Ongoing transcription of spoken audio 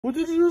What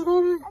did you just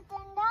call me?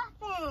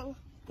 Nothing.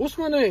 What's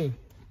my name?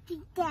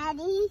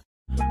 Daddy.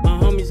 My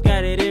homies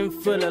got it in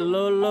for the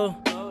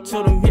Lolo.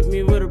 Told him hit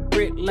me with a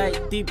brick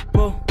like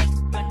Depot.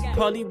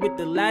 Paulie with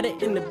the ladder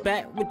in the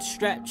back with the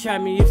strap. Try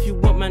me if you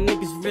want, my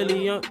niggas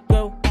really on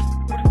go.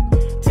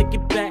 Take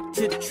it back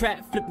to the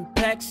trap, flipping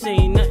packs.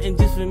 Ain't nothing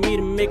just for me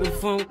to make a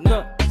phone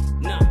go.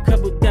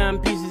 Couple dime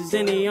pieces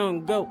and they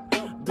on go.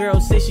 Girl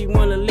say she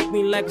wanna lick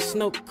me like a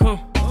snow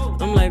cone.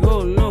 I'm like,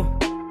 oh no,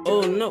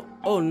 oh no,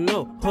 oh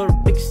no. Hold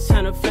up, it's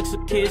time to flex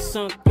with kids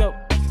on go.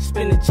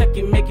 Spin the check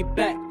and make it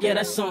back, yeah,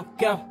 that's on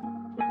go.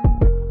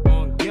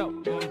 On go,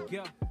 on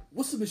go.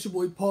 What's up, it's your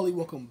boy Paulie.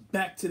 Welcome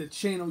back to the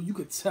channel. You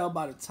could tell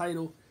by the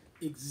title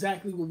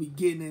exactly what we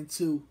getting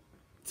into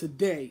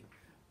today.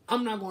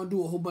 I'm not going to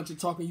do a whole bunch of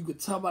talking. You could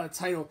tell by the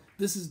title.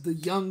 This is The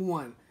Young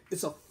One.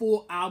 It's a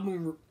full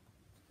album.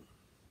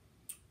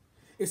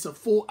 It's a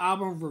full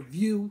album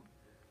review.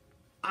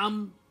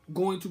 I'm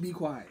going to be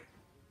quiet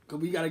because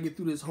we got to get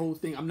through this whole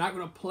thing. I'm not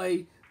going to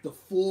play the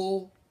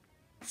full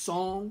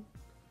song.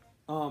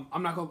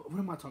 I'm not gonna. What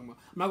am I talking about?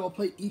 I'm not gonna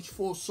play each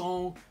full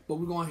song, but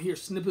we're gonna hear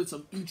snippets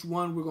of each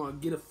one. We're gonna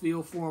get a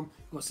feel for them.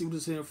 We're gonna see what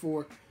it's here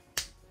for.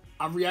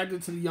 I've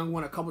reacted to The Young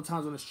One a couple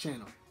times on this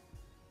channel.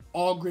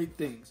 All great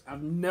things.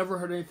 I've never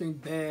heard anything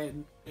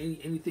bad,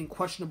 anything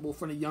questionable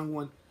from The Young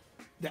One.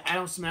 The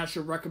Adam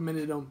Smasher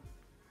recommended him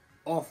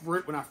off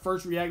rip when I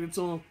first reacted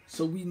to him,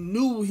 so we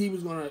knew he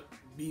was gonna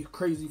be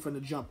crazy from the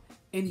jump.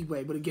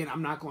 Anyway, but again,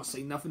 I'm not gonna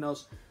say nothing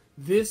else.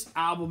 This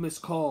album is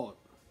called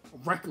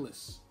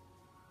Reckless.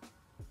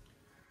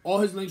 All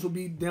his links will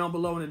be down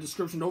below in the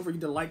description. Don't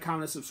forget to like,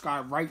 comment, and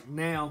subscribe right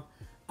now.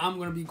 I'm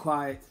going to be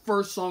quiet.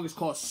 First song is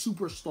called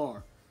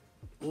Superstar.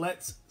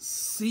 Let's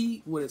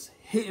see what it's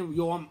hitting.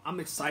 Yo, I'm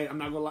excited. I'm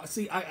not going to lie.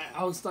 See, I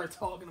always start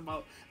talking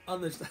about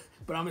other stuff,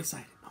 but I'm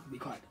excited. I'm going to be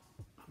quiet.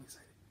 I'm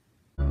excited.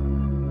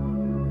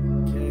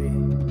 Okay.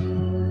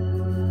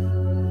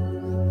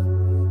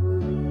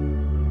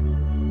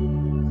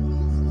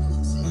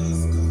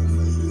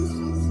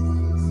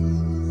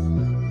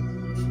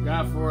 What you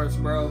got for us,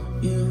 bro?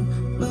 Yeah,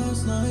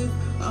 last night,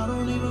 I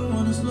don't even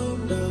wanna slow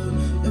down.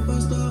 If I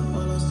stop,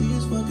 all I see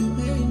is fucking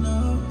pain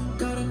now.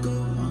 Gotta go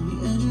on the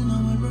engine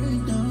on my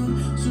breakdown.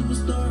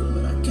 Superstar,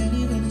 but I can't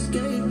even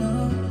escape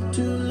now.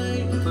 Too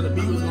late. So the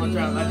beat was gonna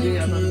drop. I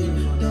did. I thought the beat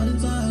was gonna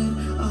drop.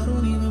 I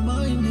don't even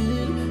mind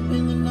it.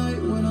 In the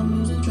night when I'm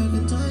losing track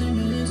of time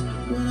is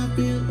when I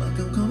feel like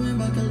I'm coming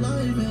back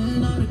alive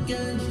and not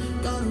again.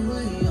 Got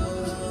away.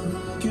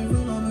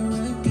 Careful on my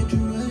wreck, get you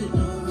ready.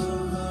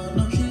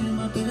 Now she in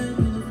my bed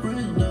with a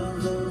friend.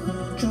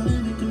 Trying to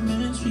make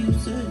amends, she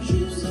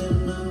said.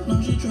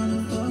 Now she trying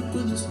to fuck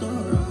with the star.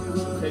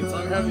 Okay,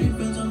 talk heavy.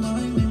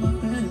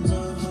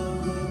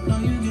 Now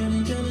you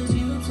getting jealous,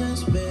 you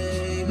obsessed,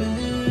 baby.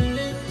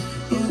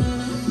 You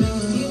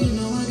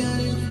know I got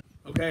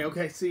it.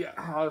 Okay. See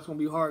how it's gonna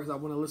be hard because I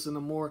want to listen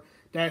to more.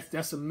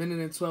 That's a minute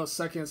and 12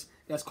 seconds.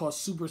 That's called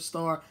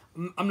Superstar.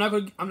 I'm not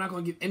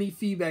gonna give any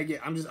feedback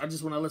yet. I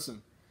just want to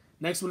listen.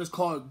 Next one is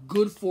called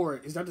Good For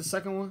It. Is that the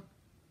second one?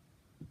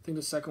 I think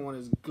the second one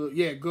is good.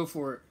 Yeah, Good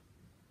For It.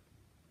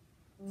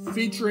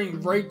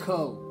 Featuring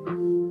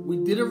Rayco. We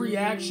did a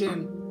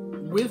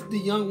reaction with The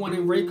Young One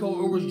and Rayco.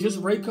 Or it was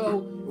just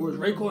Rayco. Or it was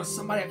Rayco and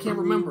somebody I can't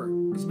remember.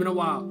 It's been a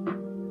while.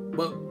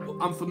 But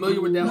I'm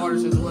familiar with that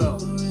artist as well.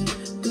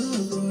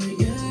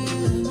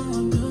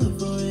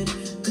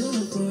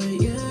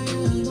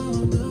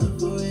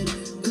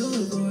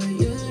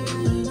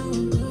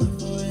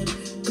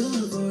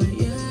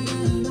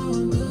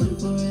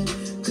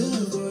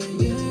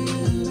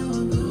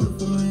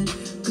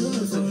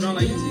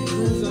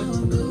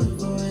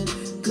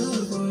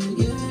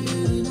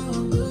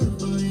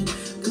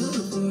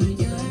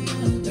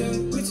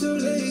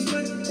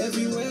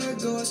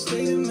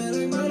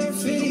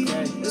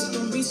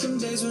 Some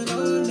days when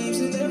all our names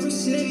in every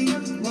city.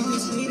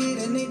 Niggas hated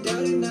and they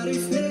doubted, now they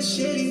feel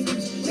shitty.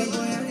 That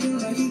boy acting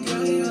like he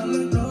got it, I'm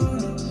like, no.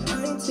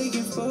 I ain't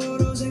taking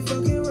photos, ain't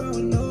fucking around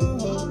with no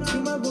hope.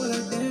 Keep my boy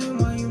like, damn,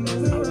 why you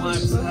moving around? I want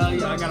to tell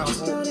you, I got a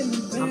whole.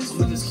 I'm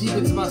gonna just keep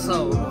it to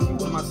myself.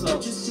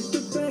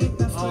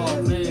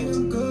 Oh man.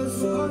 I'm good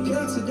for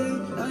play today.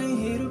 I ain't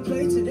here to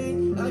play today.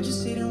 I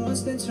just hit it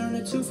once, then turn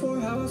it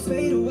 2-4, how I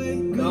fade away.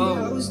 Maybe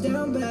I was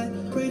down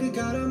bad. Pray to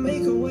God I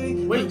make a way.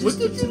 Wait, what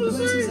did you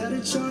say?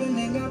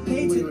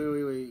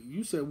 Wait.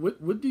 You said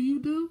what do you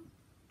do?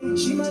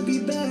 She might be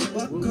back,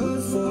 but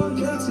good for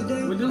play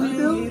today. What does he I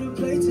do? ain't here to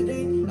play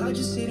today. I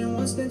just hit it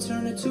once, then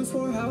turn it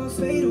 2-4, how I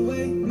fade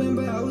away.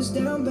 Remember I was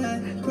down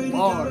bad. Pray to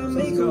God I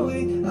make a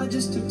way. I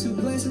just took 2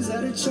 glances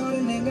at a chart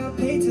and then got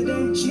paid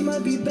today. She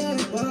might be back,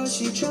 while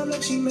she trapped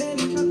like she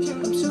managed.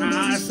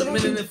 That's a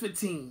minute and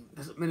 15.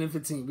 That's a minute and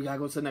 15. We gotta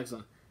go to the next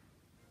one.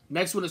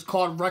 Next one is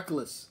called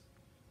Reckless.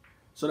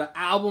 So the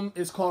album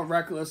is called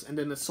Reckless, and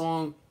then the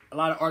song, a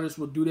lot of artists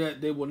will do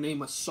that. They will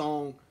name a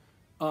song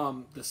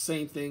the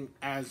same thing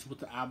as what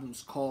the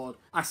album's called.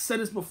 I said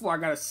this before, I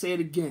gotta say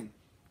it again.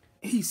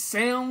 He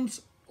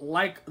sounds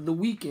like The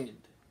Weeknd.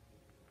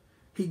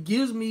 He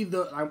gives me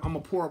the, I'm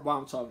gonna pour up while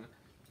I'm talking.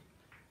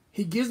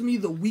 he gives me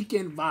the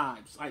Weeknd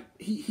vibes. Like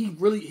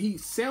he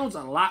sounds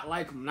a lot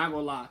like him. Not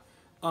gonna lie.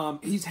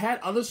 He's had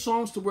other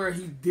songs to where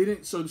he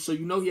didn't. So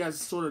you know he has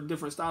sort of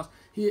different styles.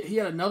 He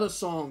had another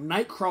song,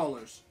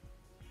 Nightcrawlers,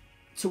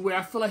 to where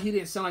I feel like he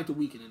didn't sound like the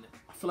Weeknd in it.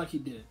 I feel like he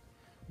didn't.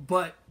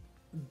 But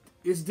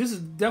this is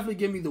definitely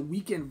giving me the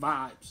Weeknd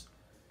vibes.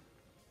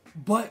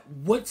 But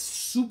what's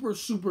super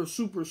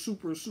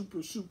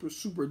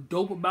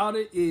dope about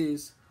it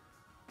is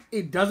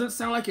it doesn't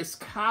sound like it's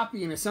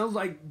copying. It sounds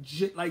like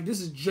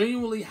this is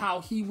genuinely how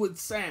he would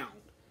sound.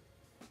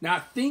 Now I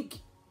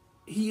think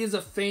he is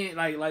a fan,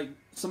 like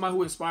somebody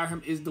who inspired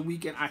him is The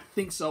Weeknd. I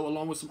think so,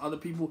 along with some other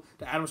people.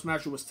 The Adam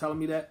Smasher was telling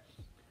me that.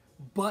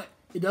 But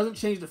it doesn't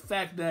change the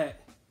fact that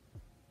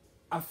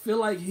I feel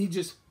like he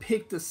just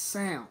picked a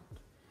sound.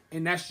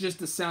 And that's just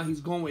the sound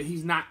he's going with.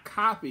 He's not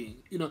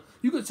copying. You know,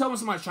 you can tell when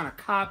somebody's trying to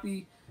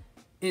copy,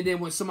 and then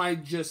when somebody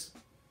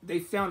they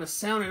found a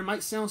sound and it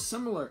might sound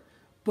similar,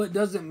 but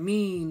doesn't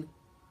mean,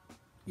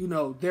 you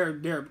know,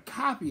 they're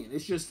copying.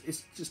 It's just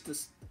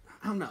this.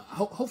 I don't know.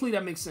 Hopefully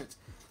that makes sense.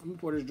 Let me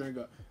pour this drink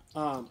up.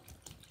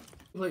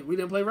 We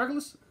didn't play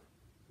Reckless?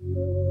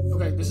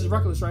 Okay, this is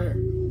Reckless right here.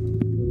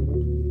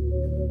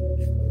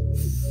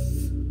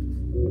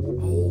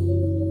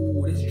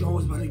 Oh, this joint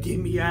was about to get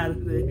me out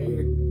of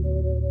there.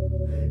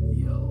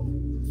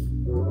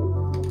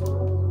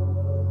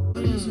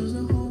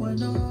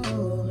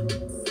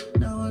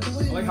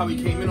 I like how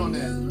he came in on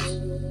that.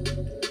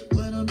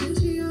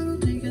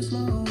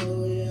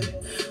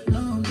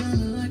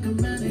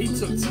 He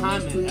took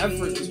time and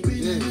effort to do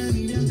this.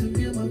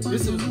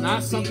 This was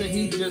not something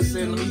he just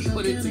said, let me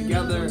put it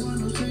together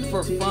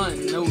for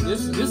fun. No,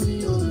 this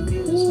is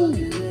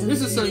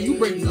something you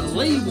bring to the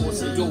label and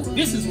say, yo,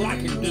 this is what I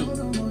can do.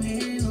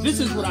 This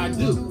is what I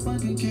do.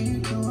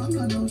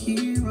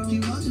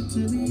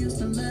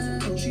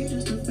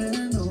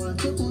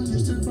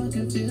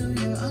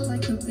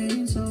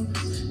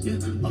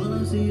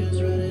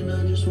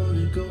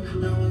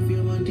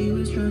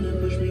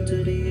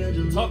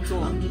 Talk to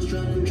him. I'm just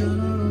trying to drown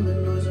out all the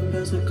noise and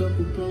pass a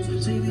couple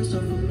blows. Save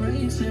yourself from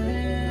bracing.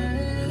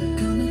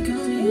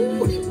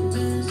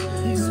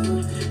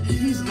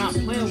 He's not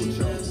playing with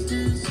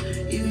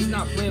y'all. He's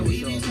not playing with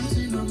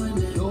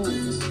y'all.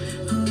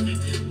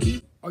 Yo.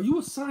 Are you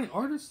a signed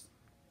artist?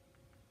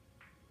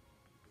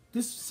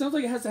 This sounds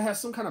like it has to have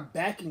some kind of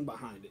backing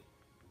behind it.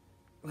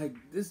 Like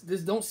this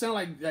don't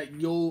sound like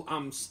yo,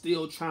 I'm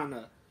still trying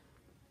to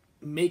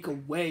make a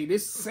way.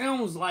 This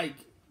sounds like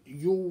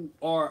you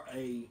are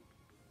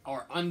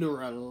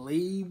under a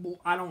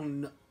label. I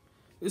don't know.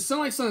 It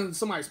sounds like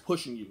somebody's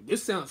pushing you.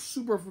 This sounds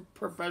super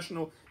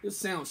professional.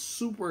 This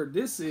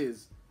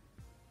is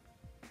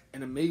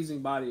an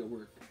amazing body of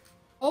work.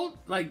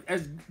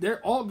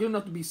 They're all good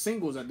enough to be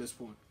singles at this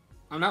point.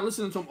 I'm not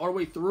listening to them all the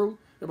way through.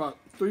 They're about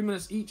 3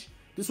 minutes each.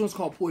 This one's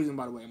called Poison,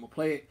 by the way. I'm gonna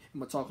play it. I'm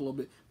gonna talk a little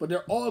bit. But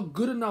they're all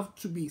good enough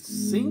to be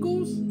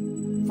singles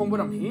from what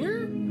I'm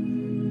hearing.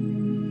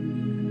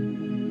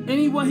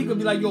 Anyone, he could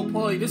be like, yo,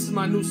 Paulie, this is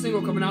my new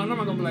single coming out. And I'm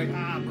not going to be like,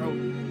 bro,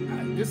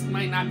 this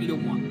might not be the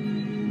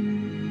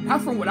one.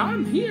 Not from what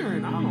I'm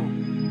hearing. I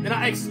don't. And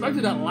I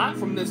expected a lot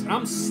from this.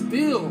 I'm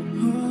still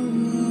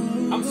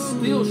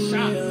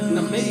shocked and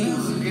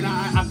amazed. And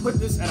I put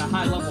this at a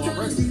high level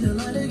already.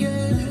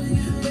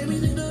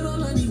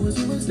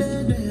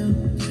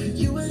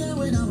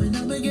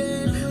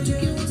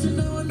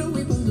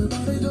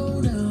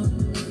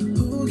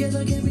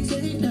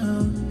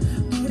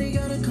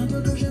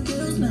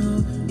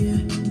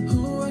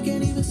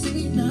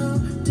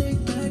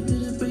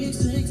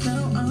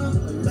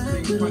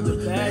 The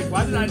bag.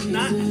 Why did I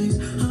not?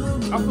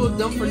 I feel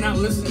dumb for not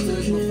listening to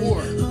this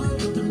before.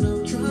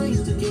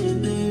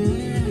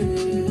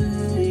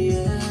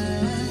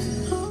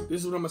 This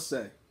is what I'm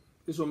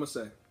gonna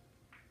say.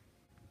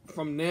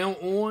 From now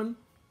on,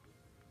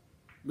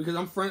 because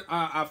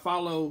I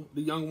follow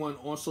the young one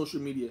on social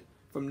media.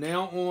 From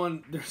now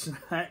on, there's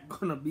not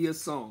gonna be a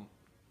song,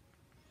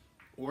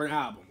 or an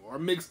album, or a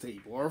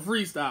mixtape, or a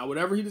freestyle,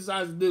 whatever he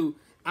decides to do.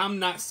 I'm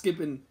not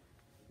skipping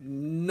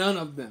none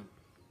of them.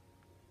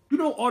 You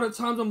know, all the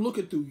times I'm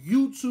looking through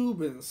YouTube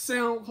and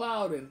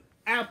SoundCloud and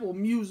Apple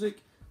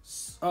Music,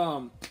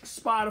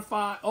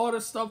 Spotify, all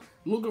this stuff,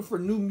 looking for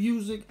new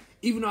music.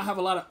 Even though I have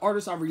a lot of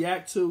artists I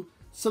react to,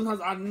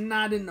 sometimes I'm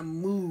not in the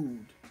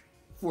mood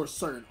for a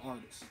certain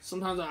artist.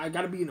 Sometimes I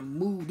gotta be in the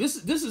mood.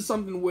 This is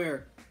something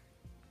where,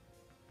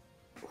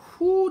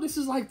 this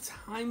is like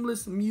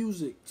timeless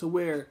music to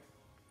where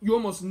you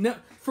almost never,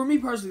 for me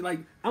personally,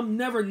 like I'm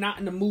never not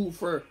in the mood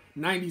for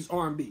 90s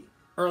R&B,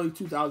 early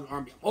 2000s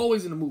R&B. I'm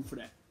always in the mood for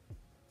that.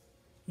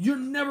 You're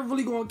never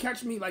really going to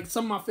catch me, like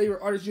some of my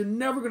favorite artists, you're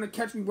never going to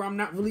catch me where I'm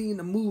not really in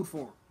the mood for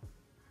them.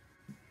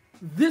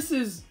 This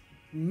is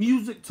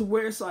music to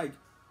where it's like,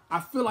 I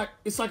feel like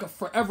it's like a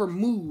forever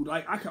mood.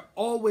 Like I can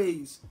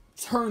always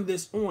turn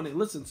this on and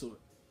listen to it.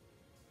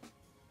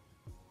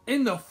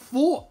 And the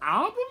full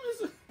album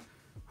is,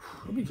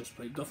 let me just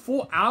play. The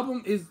full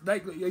album is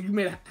like,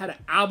 you had an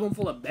album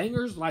full of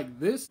bangers like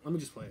this. Let me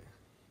just play it.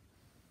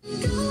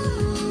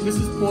 This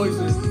is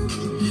Poison.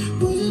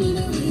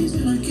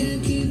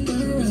 can't keep her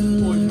This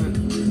is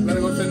poison.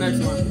 Gotta go to the next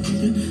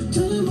one.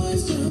 telling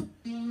myself.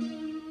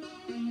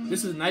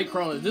 This is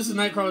Nightcrawlers. This is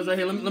Nightcrawlers right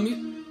here.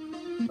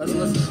 Let's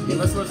listen.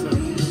 Let's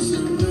listen.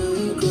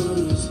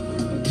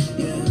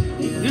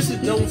 This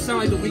don't sound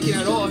like The Weeknd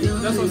at all.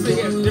 That's what I'm saying.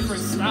 He has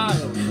different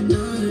styles.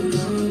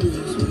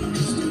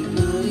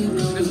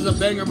 This is a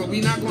banger, but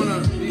we're not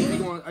gonna.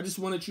 I just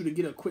wanted you to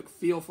get a quick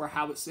feel for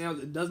how it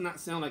sounds. It does not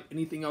sound like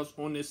anything else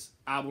on this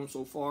album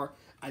so far.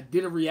 I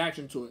did a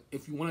reaction to it.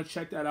 If you want to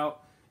check that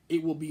out,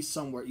 it will be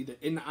somewhere, either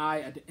in the eye,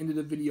 at the end of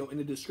the video, in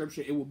the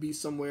description. It will be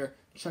somewhere.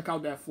 Check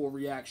out that full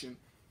reaction.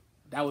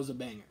 That was a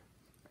banger.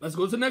 Let's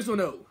go to the next one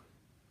though.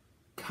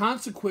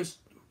 Can't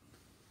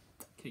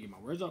get my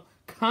words out.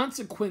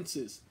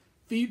 Consequences,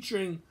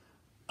 featuring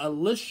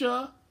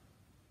Alicia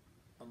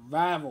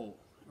Ravel.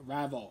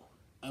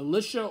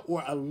 Alicia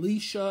or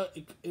Alicia.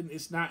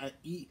 It's not an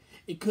E.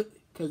 It could,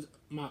 because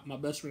my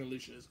best friend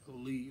Alicia is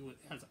Ali. It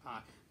has an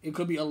I. It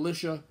could be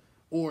Alicia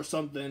or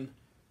something.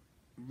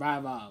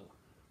 Ravel.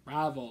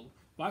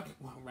 What?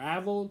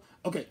 Ravel.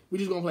 Okay, we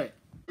just gonna play it.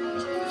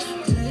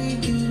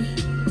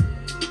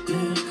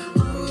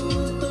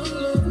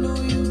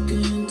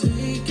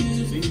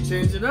 See, you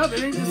change it up.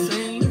 It ain't the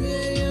same.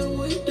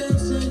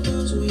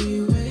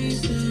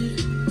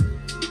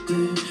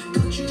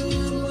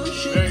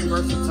 Very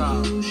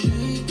versatile.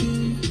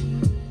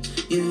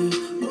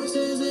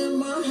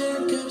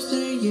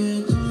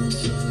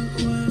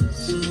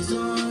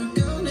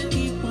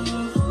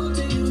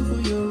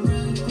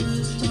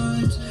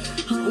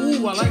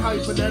 Ooh, I like how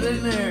you put that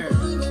in there.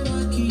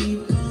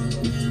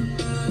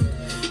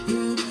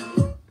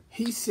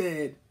 He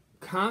said,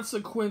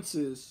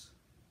 consequences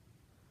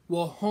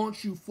will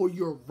haunt you for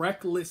your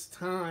reckless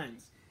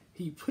times.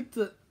 He put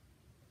the...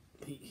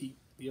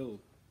 Yo,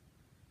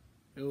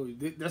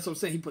 that's what I'm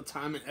saying. He put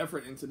time and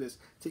effort into this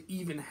to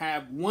even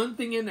have one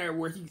thing in there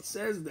where he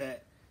says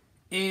that,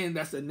 and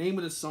that's the name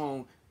of the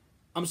song.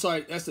 I'm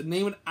sorry, that's the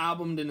name of the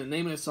album. Then the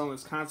name of the song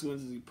is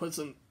Consequences. He puts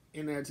them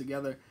in there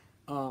together.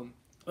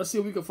 Let's see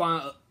if we can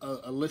find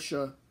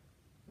Alicia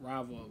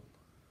Ravel.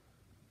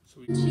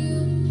 So here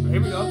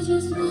we go.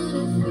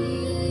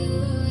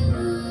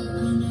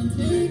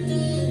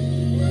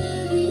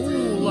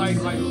 Ooh, like a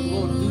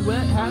little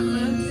duet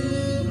happening.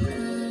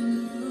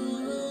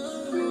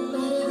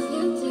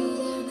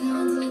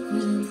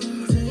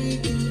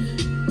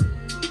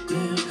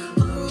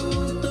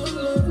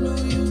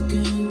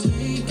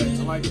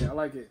 I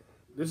like it.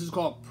 This is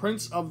called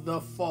Prince of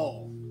the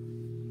Fall.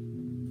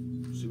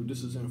 Let's see what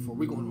this is in for.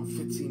 We're going on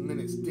 15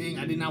 minutes. Dang,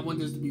 I did not want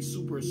this to be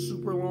super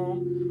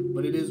long,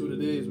 but it is what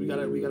it is. We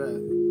gotta tap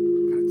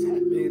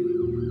in.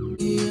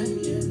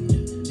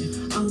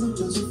 I'm the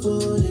Prince of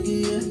Fall,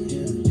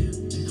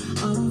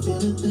 I don't feel a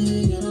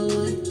thing, and I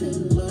like that.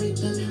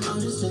 I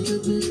just sent your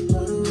bitch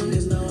right away,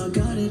 'cause now I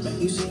got it.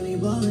 You see me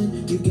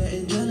ballin', you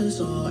getting jealous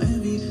or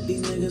envy.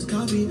 These niggas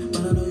copy,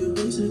 but I know you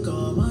basic.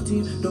 All my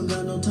team don't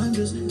got no time,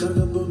 just got a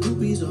couple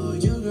groupies. Or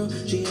your girl,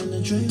 she in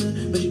the trailer,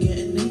 but she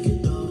getting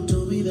naked though.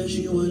 Told me that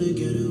she wanna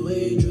get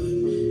away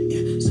drunk.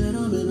 Yeah, said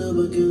I'm in a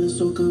bucket list,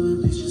 so come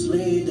and please just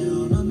lay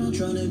down. I'm not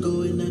trying to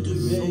go in that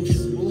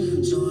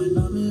direction, so I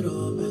numb it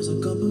all, pass a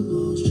couple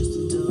blows just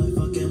until I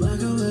fucking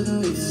black out.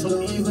 Yeah,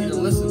 so easy to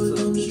listen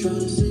to. I'm just trying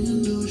to sing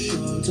and do a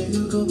show. Take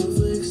a couple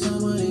flicks, I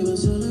might even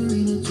sell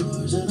arena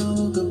tours. And I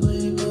won't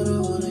complain, but I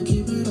wanna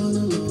keep it on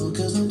the low,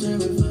 'cause I'm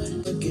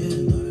terrified.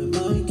 Again, thought it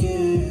might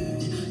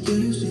get. Yeah,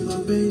 you see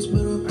my face,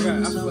 but I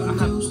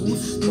have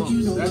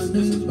goosebumps.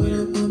 This is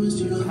weird.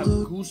 I have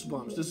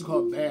goosebumps. This is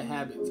called Bad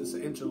Habits. It's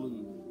an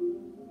interlude.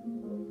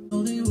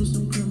 Oh, they was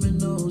some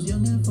criminals,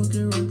 young and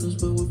fucking reckless,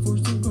 but we're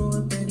forced to grow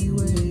up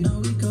anyway. Now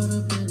we caught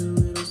up in a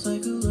little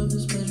cycle of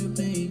this pleasure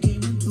pain.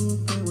 Came into a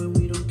point where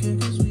we don't care,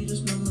 'cause we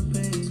just numb the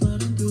pain.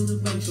 Sliding through the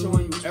back. He's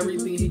showing you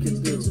everything he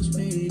can do. He's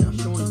showing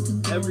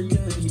you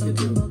everything he can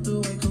do. About the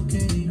white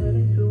cocaine.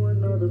 Heading to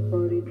another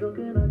party, drunk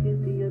and I can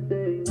see a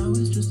day. Now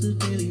it's just a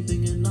daily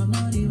thing, and I'm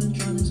not even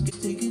trying to skip.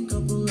 Taking a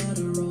couple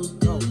Adderalls,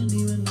 didn't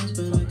even miss,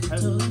 but I could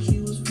tell that she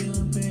was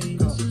feeling pain.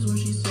 This is what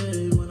she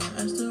said when I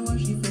asked her why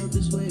she felt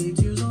this way.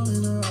 Tears all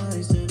in her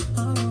eyes, said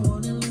I don't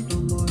want to live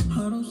no more.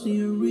 I don't see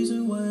a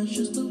reason why I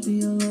should still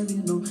be alive,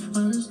 you know.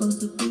 I just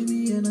lost a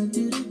baby and I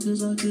did it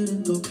 'cause I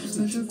couldn't go.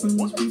 Pressure from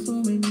these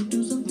people made me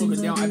do something.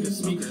 Looking down at the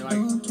speaker,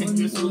 like, can't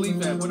just believe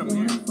that what I'm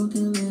hearing.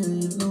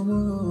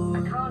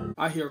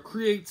 I hear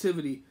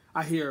creativity.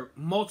 I hear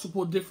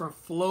multiple different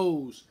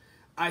flows.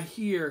 I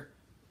hear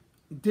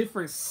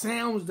different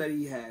sounds that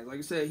he has. Like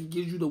I said, he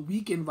gives you the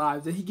Weeknd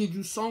vibes. Then he gives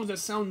you songs that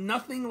sound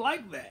nothing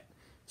like that.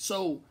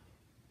 So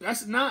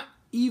that's not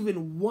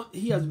even one.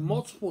 He has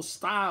multiple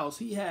styles.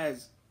 He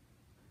has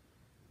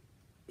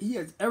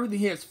everything.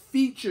 He has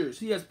features.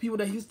 He has people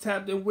that he's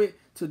tapped in with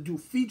to do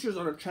features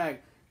on a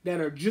track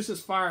that are just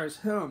as fire as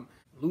him.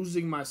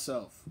 Losing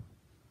Myself.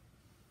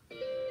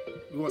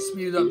 We're going to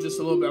speed it up just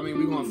a little bit. I mean,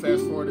 we're going to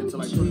fast forward it to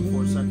like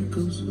 24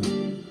 seconds.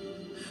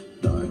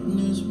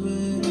 Darkness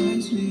where I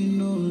see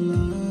no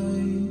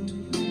light.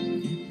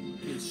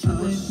 It's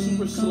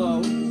super slow.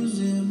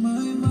 Losing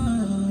my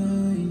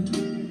mind.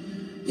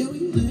 Yeah, we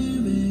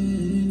live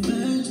in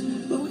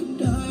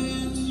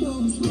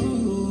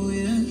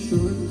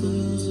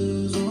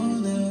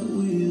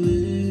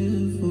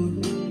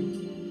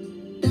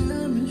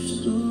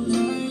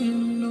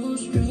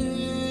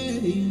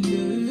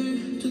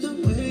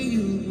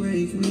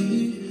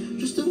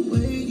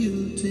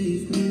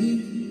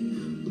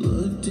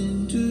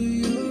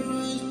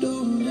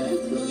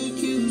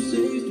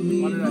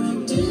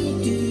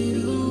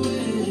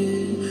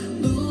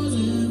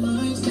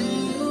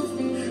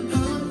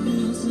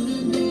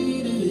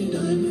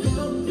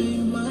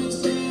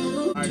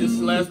this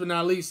is last but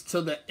not least,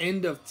 Till the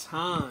End of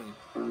Time.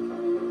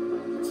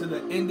 To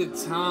the End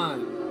of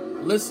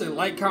Time. Listen,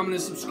 like, comment,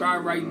 and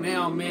subscribe right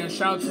now, man.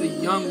 Shout out to the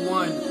young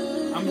one.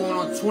 I'm going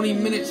on 20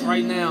 minutes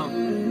right now.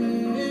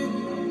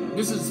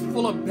 This is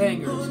full of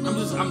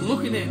bangers. I'm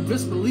looking at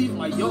disbelief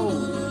like, yo,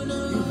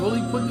 you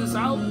really put this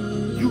out?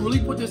 You really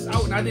put this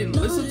out and I didn't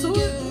listen to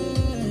it?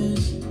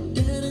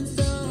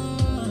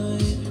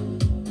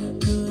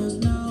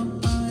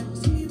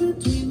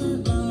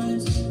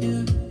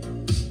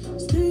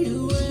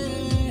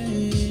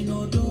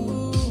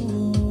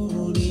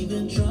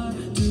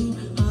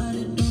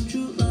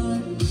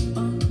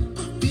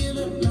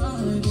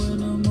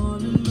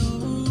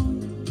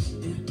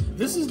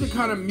 This is the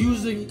kind of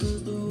music,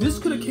 this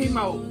could have came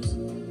out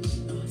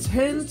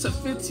 10 to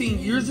 15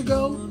 years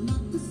ago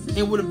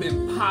and would have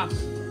been popping.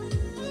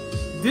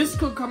 This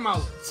could come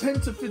out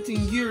 10 to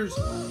 15 years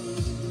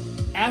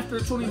after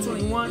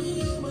 2021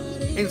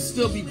 and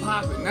still be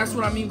popping. That's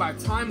what I mean by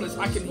timeless.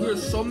 I can hear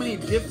so many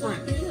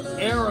different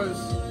eras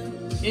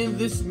in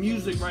this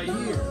music right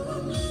here.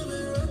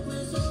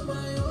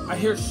 I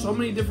hear so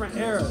many different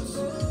eras.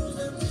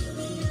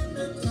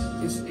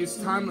 It's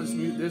timeless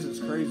music. This is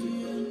crazy.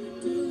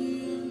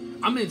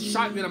 I'm in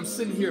shock that I'm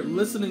sitting here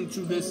listening to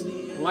this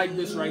like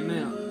this right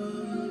now.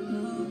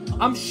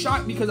 I'm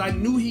shocked because I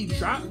knew he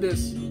dropped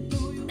this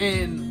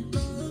and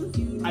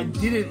I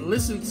didn't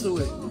listen to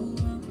it.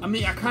 I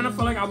mean, I kind of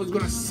felt like I was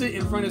going to sit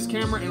in front of this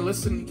camera and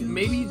listen,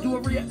 maybe do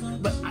a react,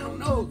 but I don't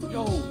know.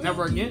 Yo,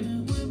 never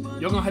again.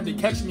 You're going to have to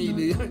catch me,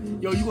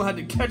 dude. Yo, you're going to have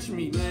to catch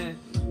me, man.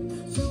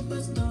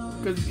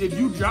 Because if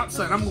you drop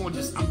something,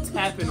 I'm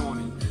tapping on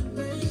it.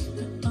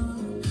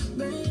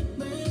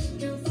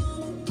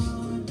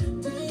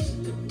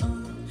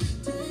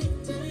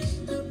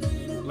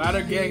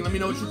 Ladder Gang, let me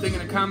know what you think in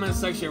the comment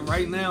section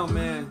right now,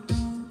 man.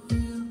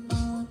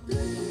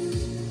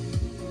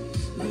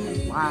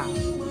 Wow.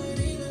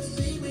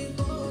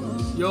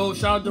 Yo,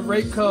 shout out to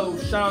Rayco.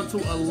 Shout out to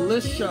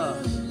Alicia.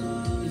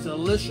 It's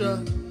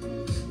Alicia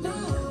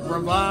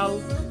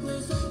Raval.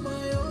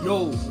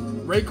 Yo,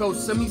 Rayco,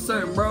 send me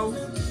something, bro.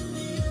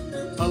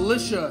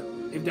 Alicia,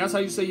 if that's how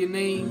you say your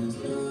name,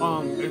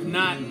 if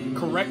not,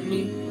 correct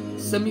me.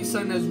 Send me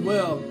something as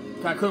well.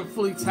 I couldn't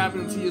fully tap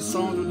into your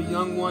songs with the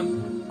young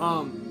one.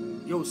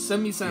 Yo,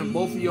 send me something,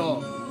 both of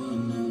y'all.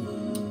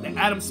 The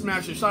Adam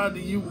Smasher, shout out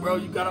to you, bro.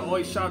 You gotta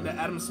always shout out to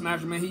Adam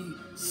Smasher, man. He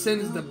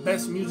sends the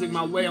best music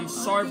my way. I'm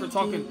sorry for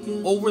talking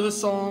over the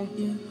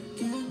song,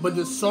 but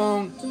the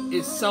song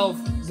itself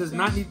does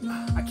not need.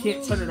 I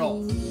can't turn it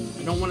off.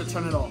 I don't want to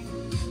turn it off,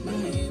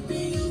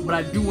 but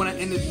I do want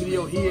to end this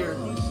video here.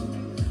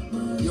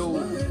 Yo,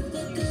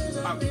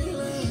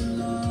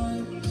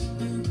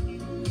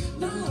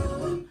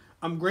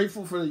 I'm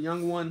grateful for the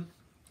young one.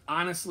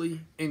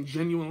 Honestly and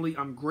genuinely,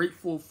 I'm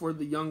grateful for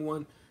the young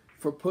one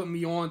for putting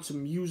me on to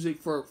music,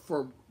 for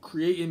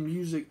creating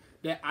music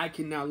that I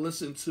can now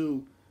listen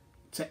to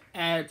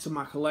add to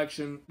my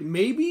collection.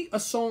 Maybe a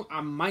song I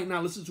might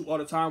not listen to all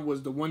the time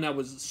was the one that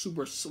was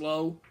super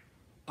slow.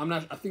 I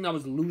think I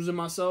was Losing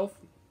Myself.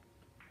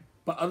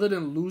 But other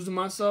than Losing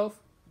Myself,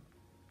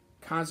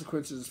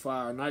 Consequences is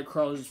fire,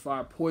 Nightcrawlers is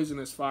fire, Poison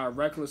is fire,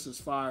 Reckless is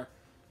fire,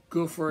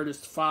 Good For It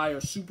is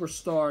fire,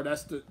 Superstar,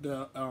 that's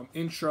the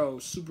intro,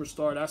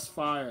 Superstar, that's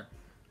fire.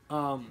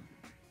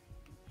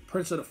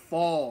 Prince of the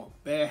Fall,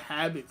 Bad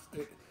Habits.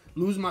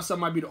 Losing Myself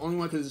might be the only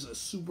one because it's a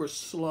super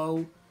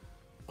slow.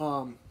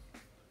 You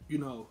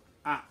know,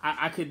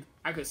 I could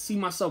see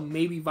myself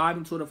maybe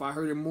vibing to it if I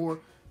heard it more,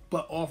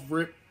 but off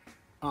rip,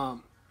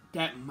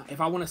 that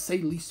if I want to say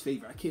least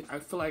favorite, I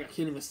feel like I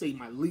can't even say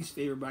my least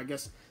favorite, but I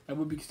guess that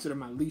would be considered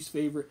my least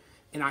favorite,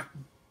 and I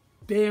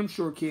damn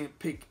sure can't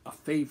pick a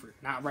favorite.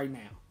 Not right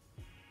now.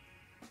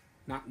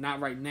 Not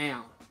right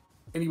now.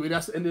 Anyway,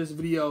 that's the end of this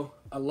video.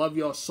 I love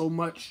y'all so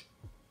much,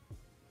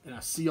 and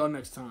I'll see y'all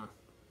next time.